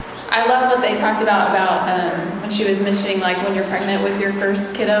I love what they talked about when she was mentioning like when you're pregnant with your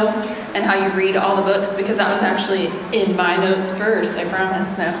first kiddo and how you read all the books, because that was actually in my notes first, I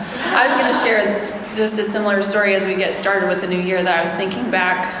promise. No, I was going to share just a similar story as we get started with the new year, that I was thinking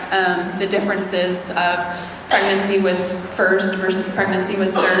back the differences of pregnancy with first versus pregnancy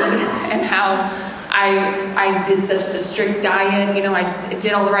with third, and how I did such a strict diet. You know, I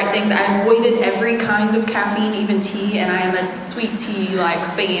did all the right things. I avoided every kind of caffeine, even tea, and I am a sweet tea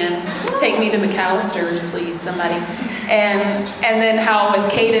fan. Take me to McAllister's, please, somebody. And then how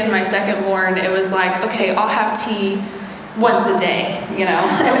with Caden, my second born, it was like, okay, I'll have tea once a day, you know.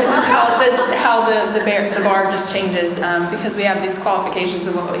 how the bar just changes because we have these qualifications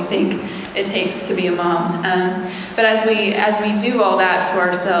of what we think it takes to be a mom. But as we do all that to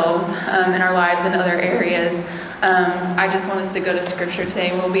ourselves in our lives and other areas, I just want us to go to Scripture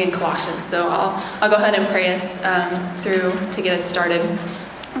today. We'll be in Colossians, so I'll go ahead and pray us through to get us started.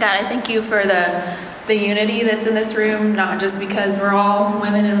 God, I thank you for the unity that's in this room, not just because we're all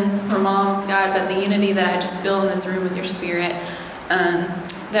women and we're moms, God, but the unity that I just feel in this room with your Spirit,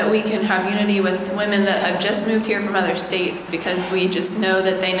 that we can have unity with women that have just moved here from other states because we just know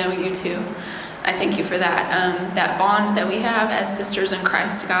that they know you too. I thank you for that bond that we have as sisters in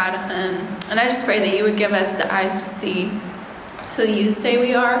Christ, God. And I just pray that you would give us the eyes to see who you say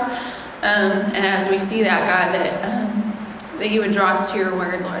we are. And as we see that, God, that you would draw us to your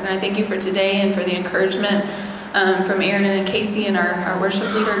word, Lord. And I thank you for today and for the encouragement from Aaron and Casey and our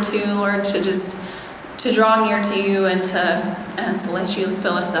worship leader too, Lord, to draw near to you and to let you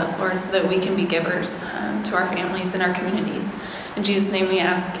fill us up, Lord, so that we can be givers to our families and our communities. In Jesus' name we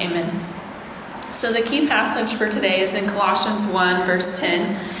ask, amen. So the key passage for today is in Colossians 1, verse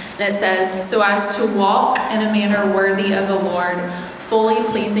 10. And it says, "So as to walk in a manner worthy of the Lord, fully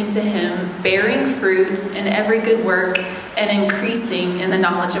pleasing to him, bearing fruit in every good work, and increasing in the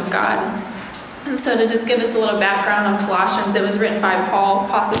knowledge of God." And so to just give us a little background on Colossians, it was written by Paul,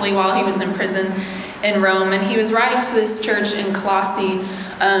 possibly while he was in prison in Rome. And he was writing to this church in Colossae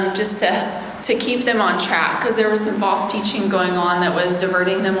just to keep them on track, because there was some false teaching going on that was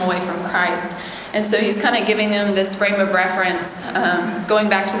diverting them away from Christ. And so he's kind of giving them this frame of reference, going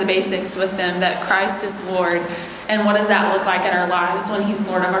back to the basics with them, that Christ is Lord. And what does that look like in our lives when he's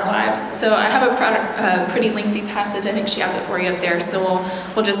Lord of our lives? So I have a pretty lengthy passage. I think she has it for you up there. So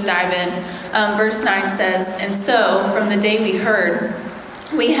we'll just dive in. Verse 9 says, "And so from the day we heard,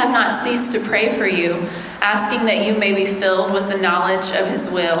 we have not ceased to pray for you, asking that you may be filled with the knowledge of his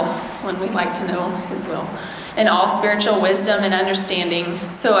will," when we like to know his will, "and all spiritual wisdom and understanding,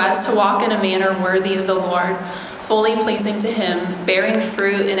 so as to walk in a manner worthy of the Lord, fully pleasing to him, bearing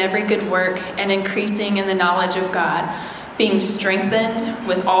fruit in every good work, and increasing in the knowledge of God, being strengthened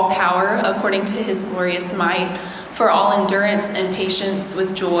with all power according to his glorious might, for all endurance and patience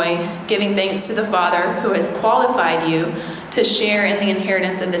with joy, giving thanks to the Father who has qualified you to share in the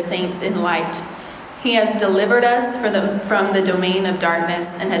inheritance of the saints in light. He has delivered us from the domain of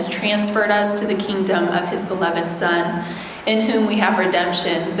darkness and has transferred us to the kingdom of his beloved Son, in whom we have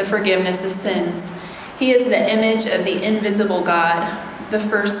redemption, the forgiveness of sins. He is the image of the invisible God, the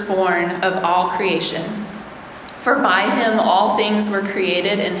firstborn of all creation. For by him all things were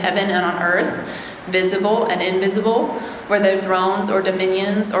created in heaven and on earth, visible and invisible, whether thrones or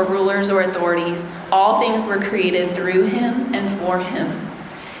dominions or rulers or authorities. All things were created through him and for him.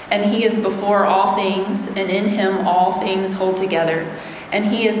 And he is before all things, and in him all things hold together. And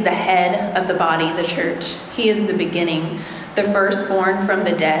he is the head of the body, the church. He is the beginning, the firstborn from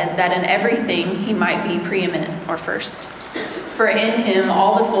the dead, that in everything he might be preeminent, or first. For in him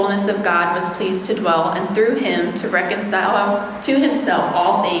all the fullness of God was pleased to dwell, and through him to reconcile to himself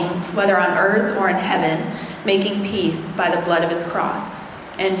all things, whether on earth or in heaven, making peace by the blood of his cross.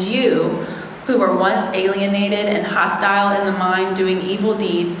 And you, who were once alienated and hostile in the mind, doing evil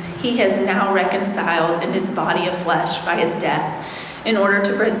deeds, he has now reconciled in his body of flesh by his death, in order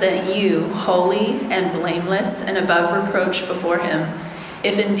to present you holy and blameless and above reproach before him.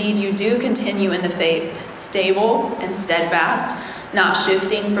 If indeed you do continue in the faith, stable and steadfast, not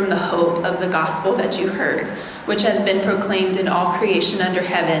shifting from the hope of the gospel that you heard, which has been proclaimed in all creation under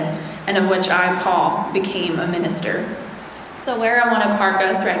heaven, and of which I, Paul, became a minister." So where I want to park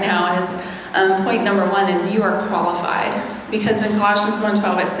us right now is point number one is you are qualified. Because in Colossians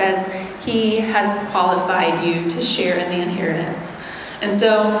 1:12 it says, he has qualified you to share in the inheritance. And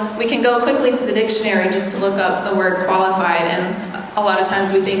so we can go quickly to the dictionary just to look up the word qualified. And a lot of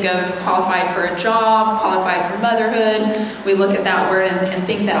times we think of qualified for a job, qualified for motherhood. We look at that word and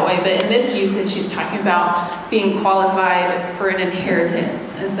think that way. But in this usage, he's talking about being qualified for an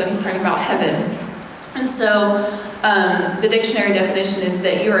inheritance. And so he's talking about heaven. And so The dictionary definition is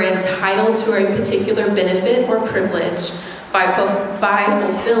that you are entitled to a particular benefit or privilege by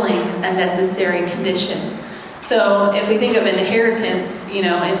fulfilling a necessary condition. So if we think of inheritance,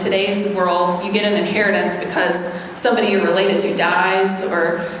 in today's world, you get an inheritance because somebody you're related to dies,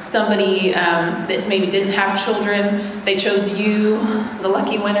 or somebody that maybe didn't have children, they chose you, the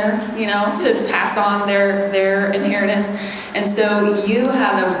lucky winner, to pass on their inheritance. And so you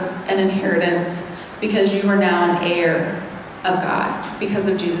have an inheritance because you are now an heir of God because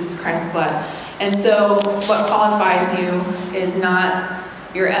of Jesus Christ's blood. And so what qualifies you is not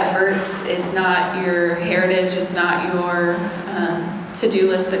your efforts, it's not your heritage, it's not your to-do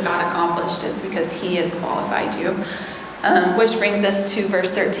list that God accomplished. It's because He has qualified you. Which brings us to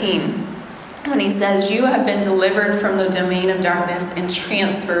verse 13, when he says, you have been delivered from the domain of darkness and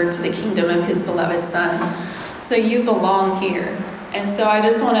transferred to the kingdom of His beloved Son. So you belong here. And so I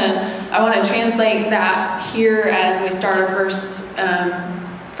want to translate that here as we start our first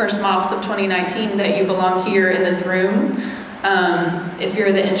MOPS of 2019, that you belong here in this room. If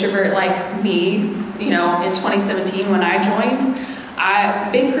you're the introvert like me, in 2017 when I joined,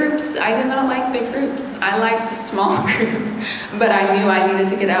 big groups, I did not like big groups. I liked small groups, but I knew I needed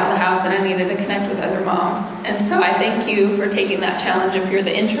to get out of the house and I needed to connect with other moms. And so I thank you for taking that challenge if you're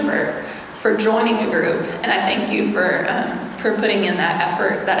the introvert, for joining a group. And I thank you for putting in that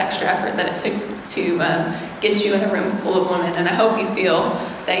effort, that extra effort that it took to get you in a room full of women. And I hope you feel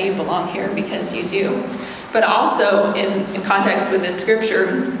that you belong here, because you do. But also in context with this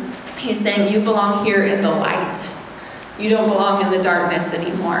scripture, he's saying you belong here in the light. You don't belong in the darkness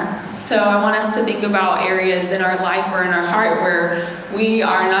anymore. So I want us to think about areas in our life or in our heart where we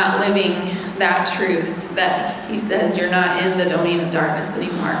are not living that truth, that he says you're not in the domain of darkness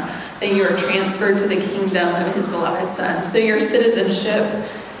anymore, that you are transferred to the kingdom of His beloved Son. So your citizenship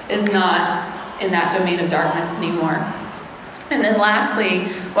is not in that domain of darkness anymore. And then lastly,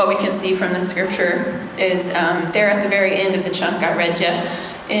 what we can see from the scripture is there at the very end of the chunk I read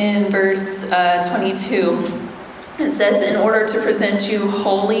you, in verse 22. It says, in order to present you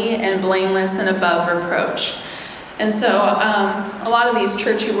holy and blameless and above reproach. And so a lot of these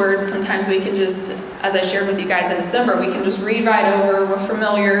churchy words, sometimes we can just, as I shared with you guys in December, we can just read right over. We're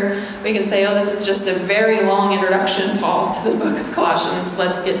familiar. We can say, oh, this is just a very long introduction, Paul, to the book of Colossians.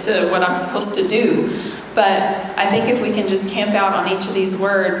 Let's get to what I'm supposed to do. But I think if we can just camp out on each of these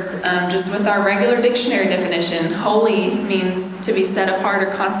words, just with our regular dictionary definition, holy means to be set apart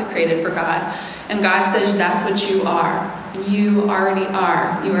or consecrated for God. And God says that's what you are. You already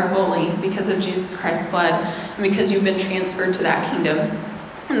are. You are holy because of Jesus Christ's blood and because you've been transferred to that kingdom.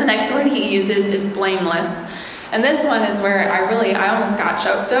 And the next word he uses is blameless. And this one is where I almost got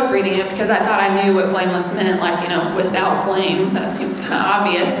choked up reading it, because I thought I knew what blameless meant, without blame. That seems kind of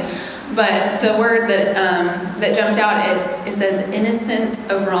obvious. But the word that jumped out, it says innocent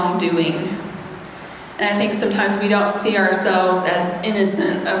of wrongdoing. And I think sometimes we don't see ourselves as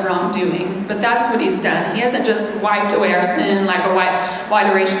innocent of wrongdoing. But that's what he's done. He hasn't just wiped away our sin like a white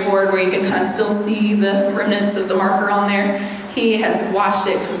erased board where you can kind of still see the remnants of the marker on there. He has washed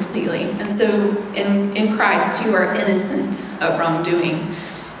it completely. And so in Christ, you are innocent of wrongdoing.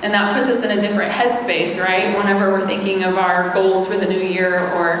 And that puts us in a different headspace, right? Whenever we're thinking of our goals for the new year,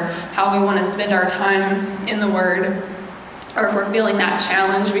 or how we want to spend our time in the Word, or if we're feeling that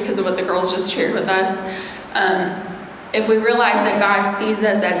challenge because of what the girls just shared with us, if we realize that God sees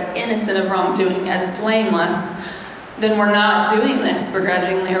us as innocent of wrongdoing, as blameless, then we're not doing this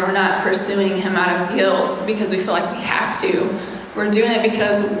begrudgingly, or we're not pursuing Him out of guilt because we feel like we have to. We're doing it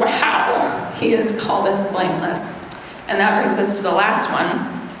because, wow, He has called us blameless. And that brings us to the last one,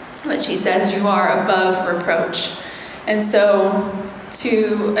 which he says you are above reproach. And so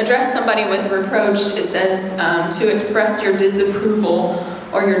to address somebody with reproach, it says to express your disapproval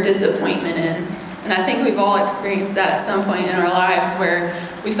or your disappointment in. And I think we've all experienced that at some point in our lives where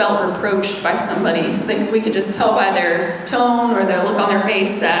we felt reproached by somebody. Like we could just tell by their tone or their look on their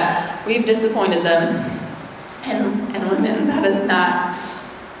face that we've disappointed them. And women, that is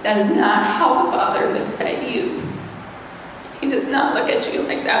not how the Father looks at you. He does not look at you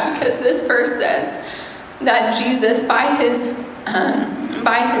like that, because this verse says that Jesus, by his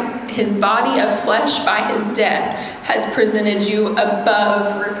body of flesh, by his death, has presented you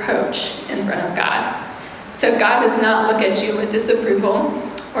above reproach in front of God. So God does not look at you with disapproval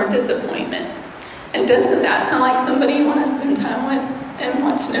or disappointment. And doesn't that sound like somebody you want to spend time with and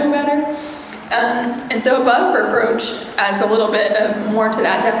want to know better? And so above reproach adds a little bit more to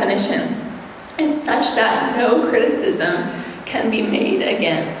that definition. It's such that no criticism can be made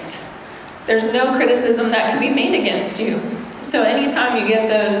against. There's no criticism that can be made against you. So anytime you get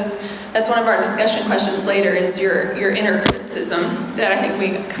that's one of our discussion questions later, is your inner criticism that I think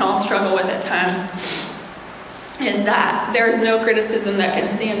we can all struggle with at times. Is that there is no criticism that can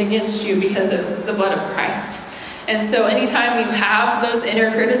stand against you because of the blood of Christ. And so anytime you have those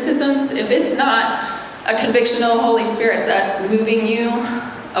inner criticisms, if it's not a conviction of the Holy Spirit that's moving you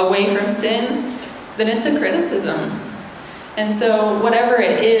away from sin, then it's a criticism. And so whatever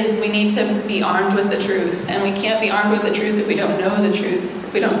it is, we need to be armed with the truth. And we can't be armed with the truth if we don't know the truth,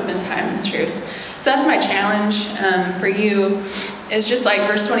 if we don't spend time in the truth. So that's my challenge for you, is just like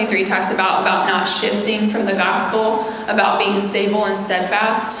verse 23 talks about not shifting from the gospel, about being stable and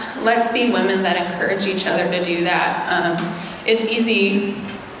steadfast. Let's be women that encourage each other to do that. It's easy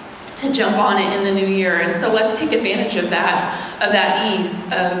to jump on it in the new year, and so let's take advantage of that ease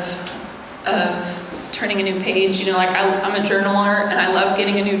of turning a new page. You know, like I'm a journaler, and I love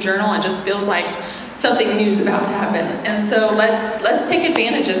getting a new journal. It just feels like something new is about to happen. And so let's take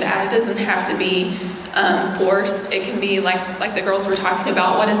advantage of that. It doesn't have to be forced. It can be like the girls were talking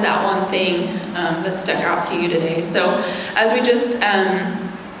about. What is that one thing that stuck out to you today? So as we just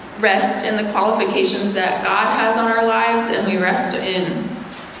rest in the qualifications that God has on our lives, and we rest in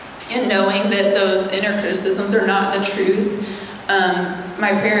knowing that those inner criticisms are not the truth,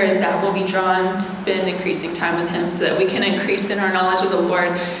 my prayer is that we'll be drawn to spend increasing time with Him, so that we can increase in our knowledge of the Lord,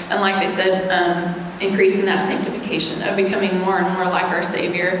 and like they said, increase in that sanctification of becoming more and more like our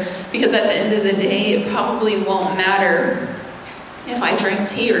Savior. Because at the end of the day, it probably won't matter if I drank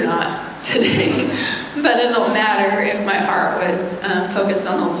tea or not today, but it'll matter if my heart was focused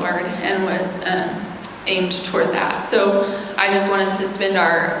on the Lord and was aimed toward that. So I just want us to spend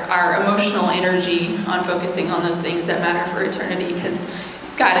our emotional energy on focusing on those things that matter for eternity, because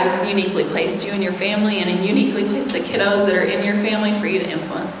God has uniquely placed you in your family, and uniquely placed the kiddos that are in your family for you to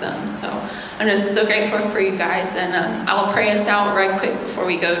influence them. So I'm just so grateful for you guys, and I will pray us out right quick before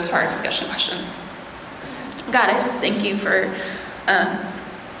we go to our discussion questions. God, I just thank you for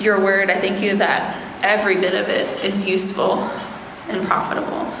your word. I thank you that every bit of it is useful and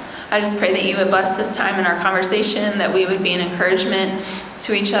profitable. I just pray that you would bless this time in our conversation, that we would be an encouragement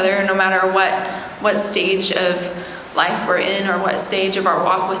to each other, no matter what stage of life we're in, or what stage of our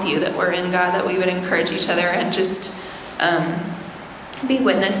walk with you that we're in, God, that we would encourage each other and just be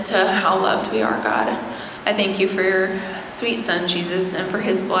witness to how loved we are, God. I thank you for your sweet Son, Jesus, and for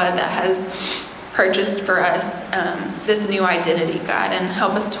His blood that has purchased for us this new identity, God, and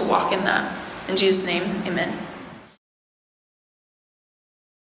help us to walk in that. In Jesus' name, amen.